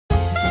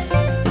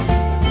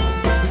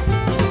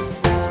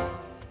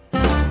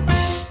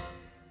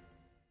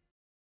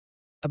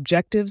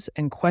Objectives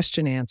and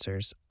question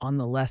answers on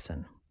the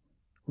lesson.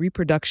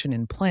 Reproduction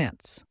in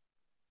plants.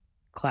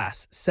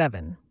 Class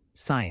 7,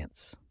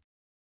 Science.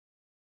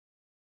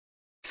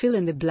 Fill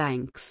in the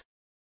blanks.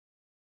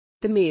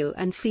 The male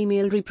and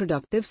female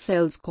reproductive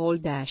cells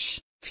called dash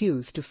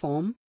fuse to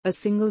form a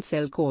single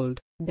cell called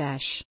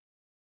dash.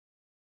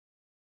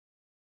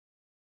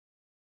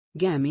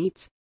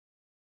 Gametes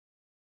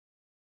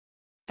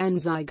and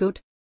zygote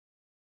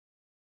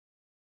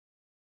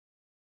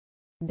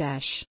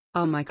dash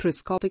are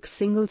microscopic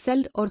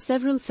single-celled or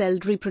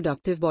several-celled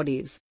reproductive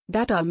bodies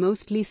that are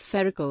mostly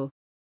spherical.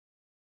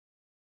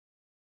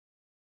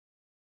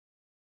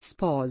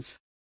 Spores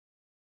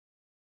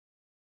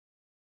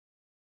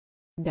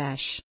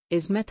dash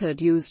is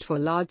method used for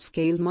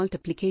large-scale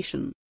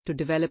multiplication, to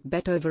develop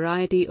better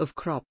variety of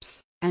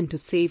crops, and to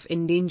save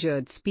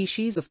endangered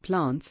species of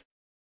plants.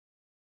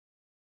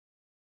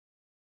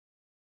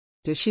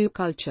 Tissue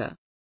culture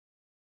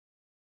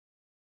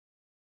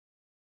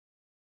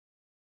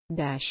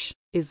dash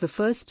is the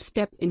first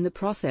step in the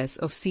process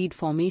of seed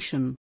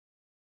formation.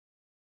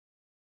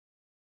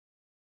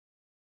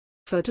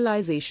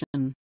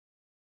 Fertilization.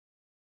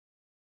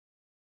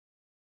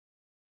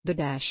 The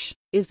dash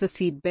is the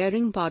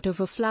seed-bearing part of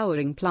a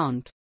flowering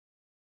plant.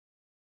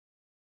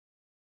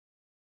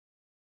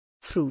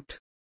 Fruit.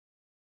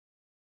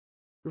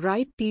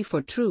 Write T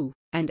for true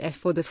and F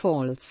for the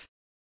false.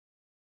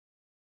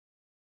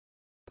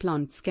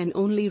 Plants can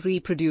only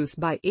reproduce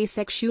by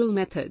asexual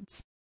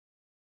methods.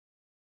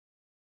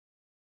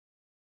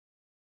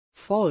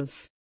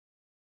 False.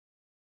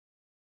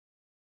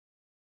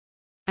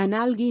 An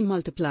algae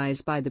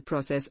multiplies by the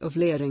process of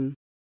layering.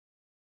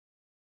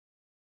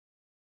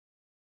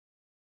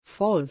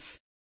 False.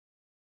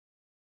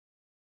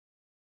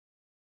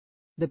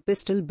 The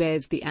pistil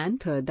bears the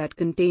anther that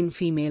contain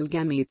female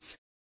gametes.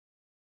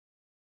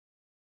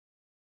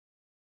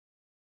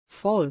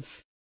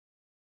 False.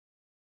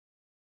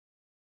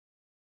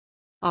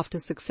 After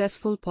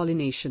successful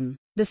pollination,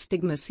 the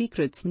stigma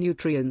secretes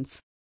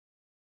nutrients.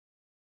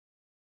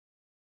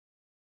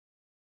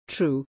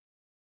 True.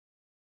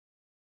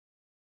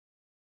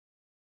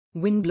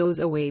 Wind blows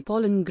away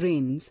pollen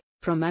grains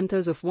from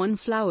anthers of one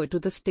flower to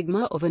the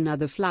stigma of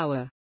another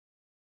flower.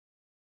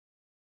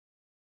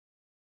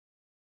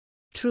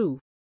 True.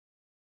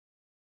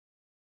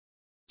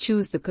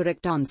 Choose the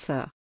correct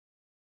answer.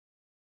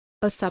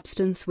 A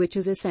substance which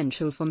is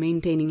essential for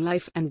maintaining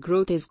life and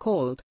growth is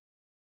called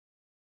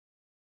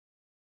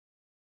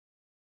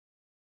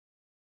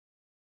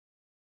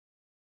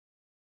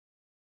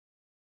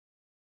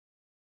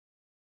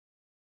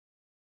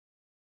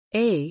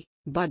A.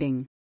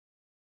 Budding.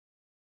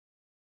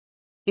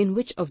 In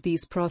which of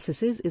these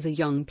processes is a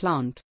young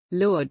plant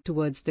lowered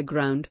towards the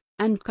ground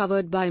and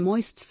covered by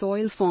moist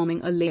soil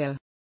forming a layer?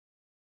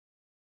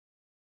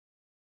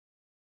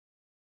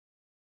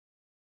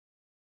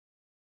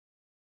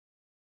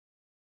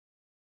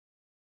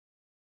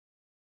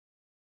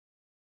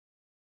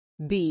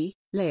 B.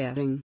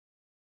 Layering.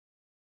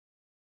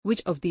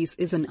 Which of these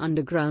is an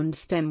underground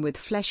stem with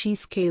fleshy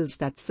scales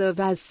that serve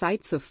as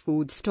sites of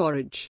food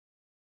storage?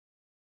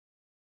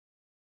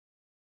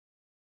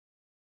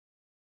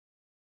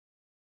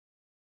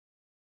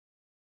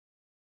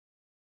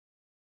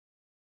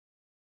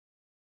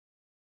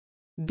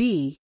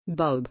 B.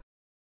 Bulb.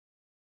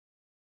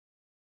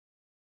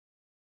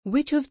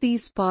 Which of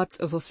these parts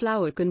of a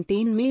flower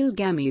contain male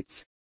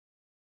gametes?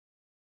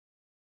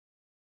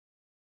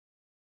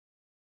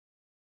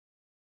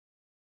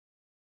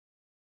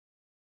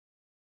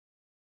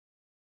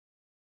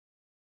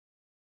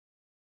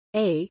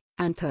 A.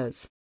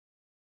 Anthers.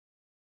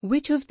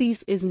 Which of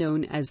these is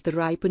known as the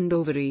ripened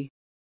ovary?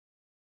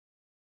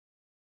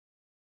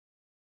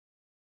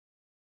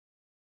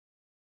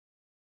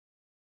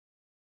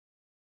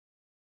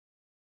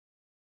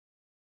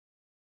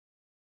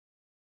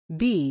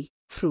 B.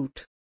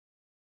 Fruit.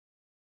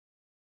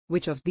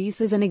 Which of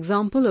these is an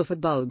example of a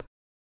bulb?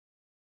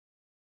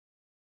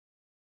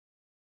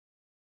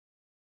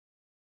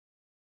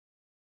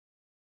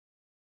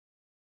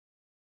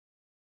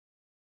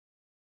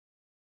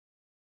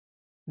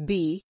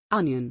 B.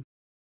 Onion.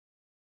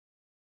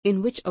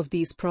 In which of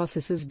these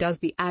processes does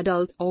the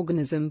adult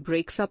organism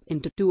breaks up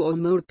into two or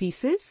more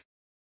pieces?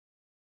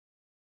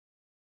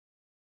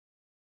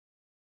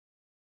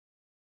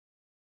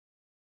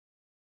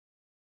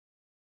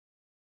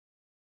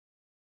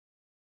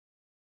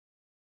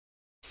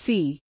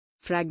 C.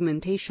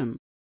 Fragmentation.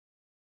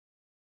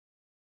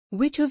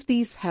 Which of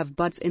these have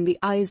buds in the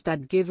eyes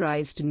that give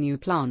rise to new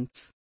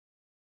plants?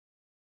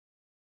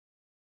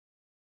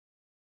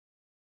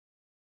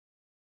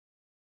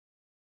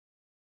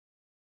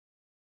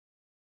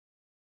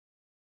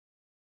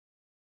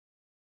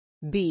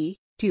 B.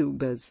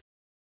 Tubers.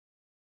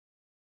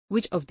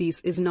 Which of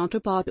these is not a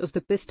part of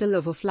the pistil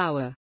of a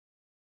flower?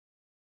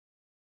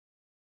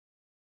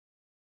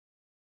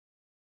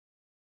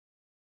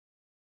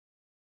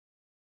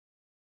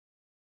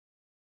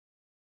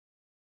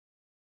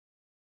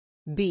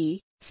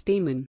 B.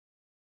 Stamen.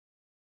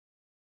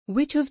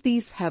 Which of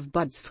these have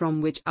buds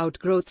from which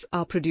outgrowths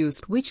are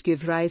produced which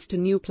give rise to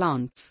new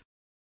plants?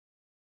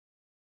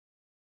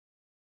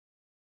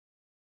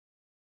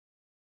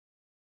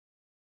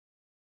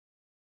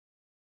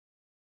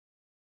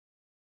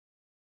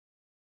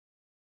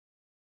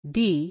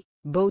 D.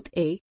 Both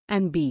A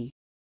and B.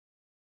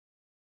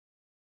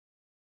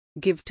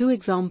 Give two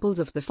examples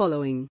of the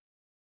following.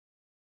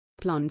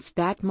 Plants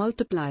that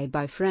multiply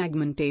by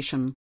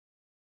fragmentation.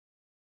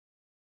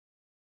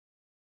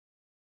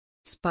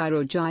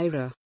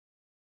 Spirogyra.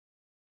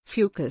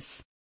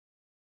 Fucus.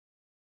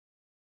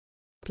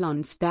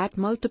 Plants that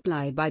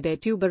multiply by their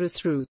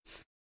tuberous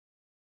roots.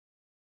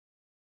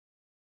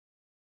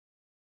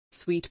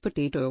 Sweet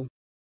potato.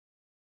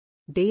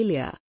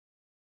 Dahlia.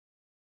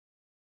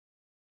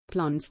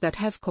 Plants that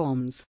have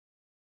corms.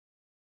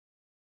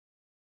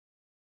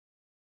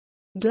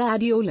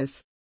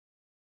 Gladiolus.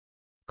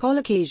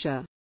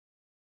 Colocasia.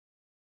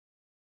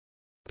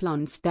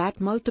 Plants that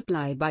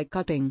multiply by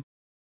cutting.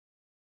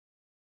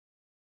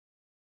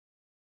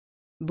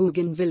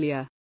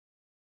 Bougainvillea.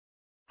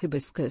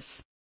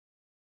 Hibiscus.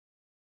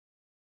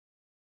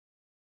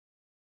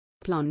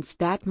 Plants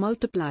that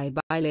multiply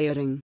by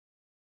layering.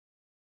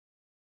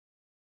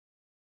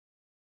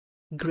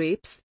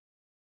 Grapes.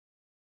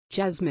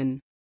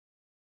 Jasmine.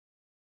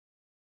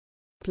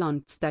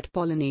 Plants that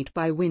pollinate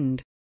by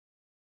wind.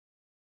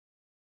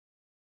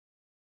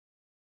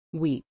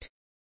 Wheat.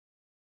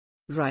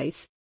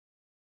 Rice.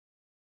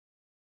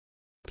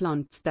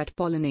 Plants that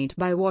pollinate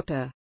by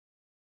water.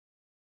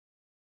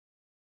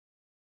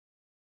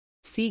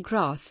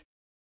 Seagrass.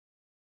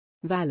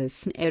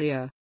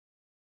 Vallisneria.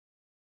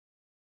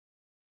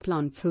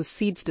 Plants whose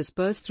seeds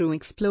disperse through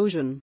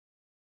explosion.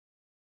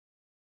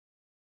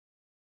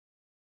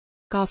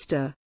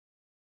 Castor.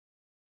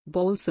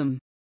 Balsam.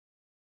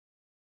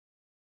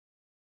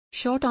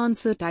 Short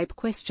answer type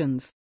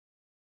questions.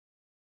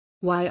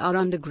 Why are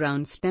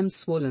underground stems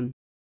swollen?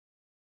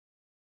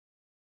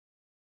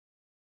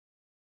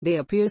 They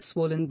appear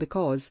swollen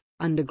because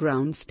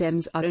underground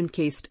stems are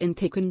encased in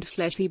thickened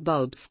fleshy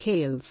bulb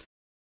scales.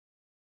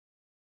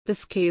 The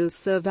scales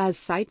serve as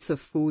sites of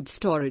food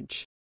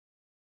storage.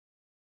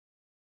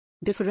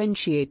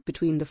 Differentiate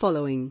between the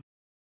following.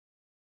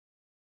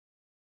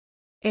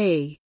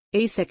 A.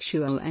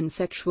 Asexual and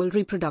sexual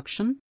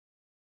reproduction.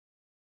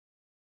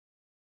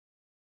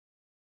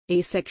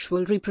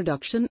 Asexual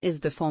reproduction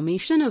is the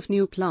formation of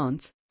new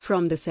plants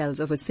from the cells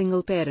of a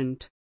single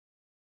parent,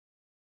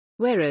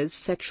 whereas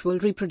sexual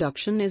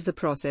reproduction is the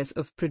process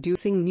of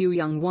producing new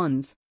young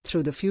ones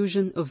through the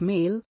fusion of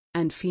male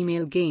and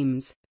female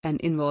gametes and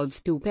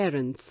involves two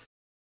parents.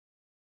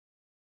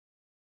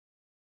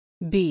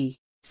 B.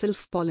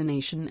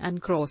 Self-pollination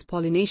and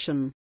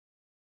cross-pollination.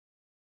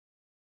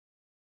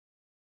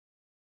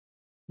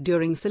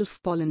 During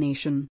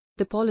self-pollination,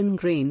 the pollen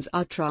grains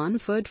are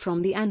transferred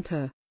from the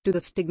anther to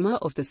the stigma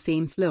of the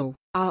same flower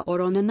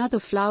or on another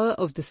flower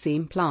of the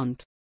same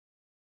plant.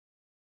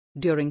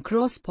 During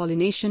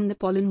cross-pollination, the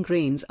pollen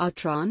grains are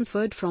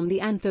transferred from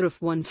the anther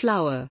of one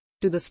flower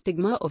to the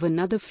stigma of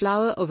another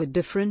flower of a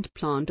different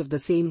plant of the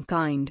same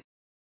kind.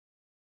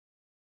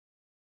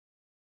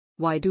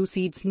 Why do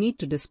seeds need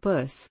to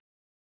disperse?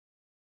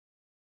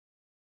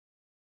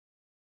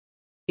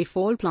 If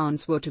all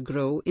plants were to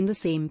grow in the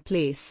same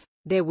place,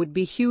 there would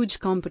be huge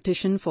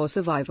competition for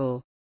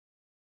survival.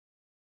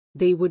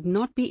 They would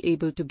not be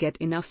able to get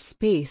enough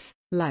space,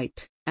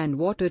 light, and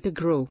water to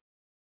grow.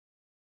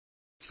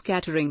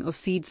 Scattering of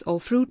seeds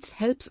or fruits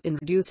helps in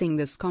reducing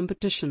this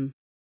competition.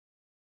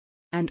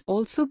 And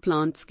also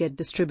plants get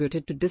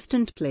distributed to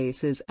distant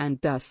places and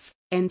thus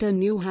enter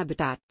new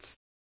habitats.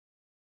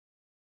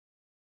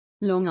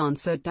 Long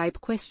answer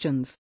type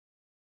questions.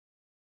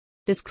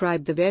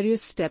 Describe the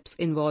various steps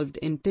involved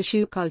in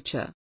tissue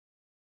culture.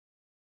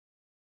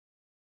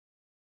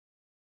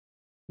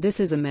 This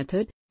is a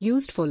method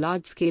used for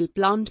large-scale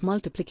plant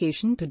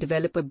multiplication to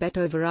develop a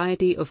better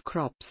variety of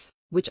crops,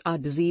 which are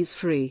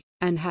disease-free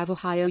and have a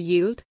higher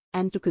yield,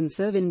 and to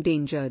conserve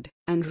endangered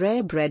and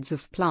rare breeds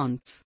of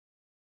plants.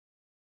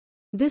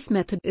 This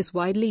method is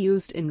widely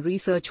used in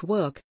research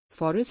work,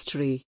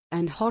 forestry,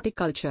 and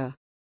horticulture.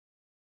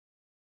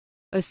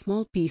 A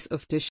small piece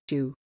of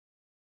tissue,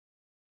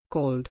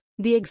 called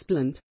the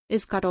eggplant,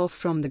 is cut off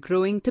from the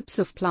growing tips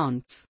of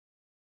plants.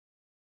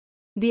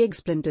 The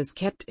eggplant is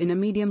kept in a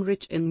medium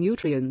rich in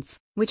nutrients,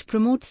 which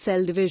promotes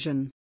cell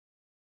division.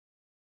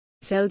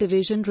 Cell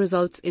division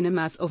results in a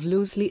mass of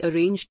loosely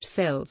arranged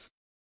cells,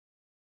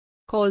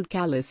 called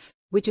callus,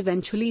 which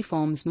eventually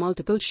forms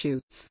multiple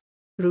shoots.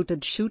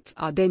 Rooted shoots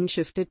are then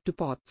shifted to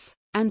pots,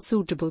 and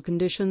suitable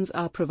conditions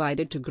are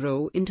provided to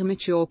grow into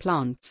mature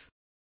plants.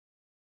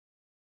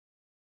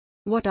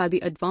 What are the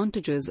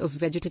advantages of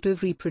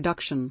vegetative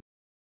reproduction?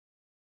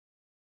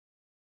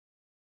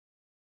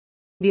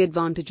 The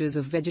advantages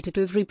of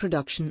vegetative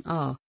reproduction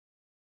are: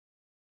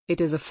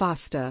 it is a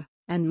faster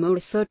and more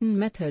certain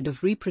method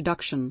of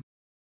reproduction.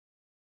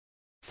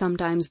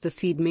 Sometimes the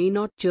seed may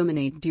not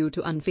germinate due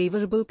to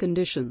unfavorable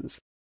conditions.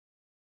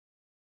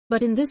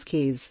 But in this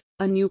case,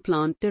 a new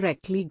plant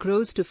directly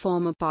grows to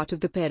form a part of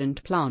the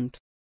parent plant.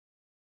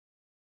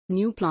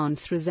 new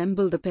plants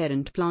resemble the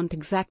parent plant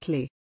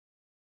exactly.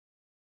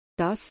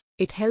 Thus,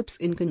 it helps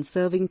in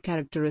conserving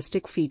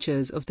characteristic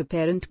features of the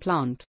parent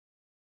plant.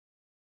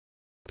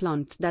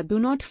 Plants that do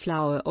not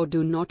flower or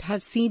do not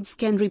have seeds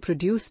can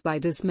reproduce by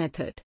this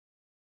method.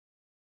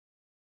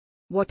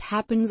 What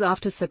happens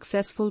after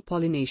successful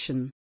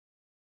pollination?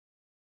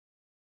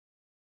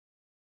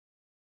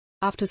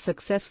 After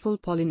successful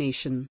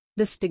pollination,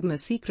 the stigma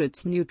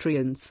secretes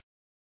nutrients.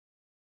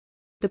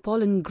 The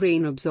pollen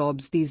grain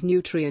absorbs these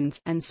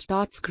nutrients and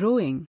starts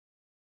growing.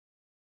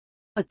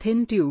 A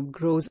thin tube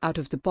grows out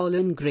of the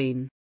pollen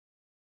grain.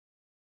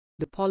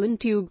 The pollen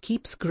tube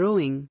keeps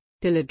growing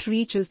till it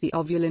reaches the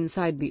ovule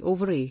inside the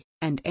ovary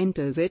and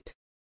enters it.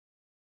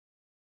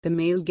 The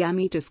male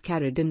gamete is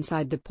carried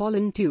inside the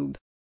pollen tube.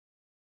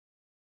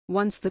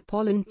 Once the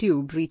pollen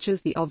tube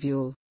reaches the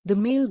ovule, the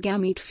male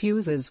gamete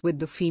fuses with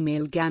the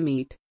female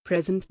gamete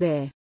present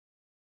there.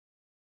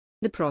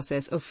 The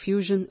process of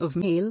fusion of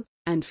male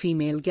and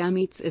female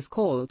gametes is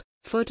called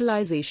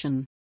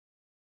fertilization.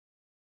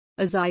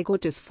 A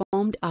zygote is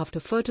formed after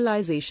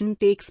fertilization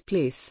takes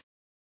place.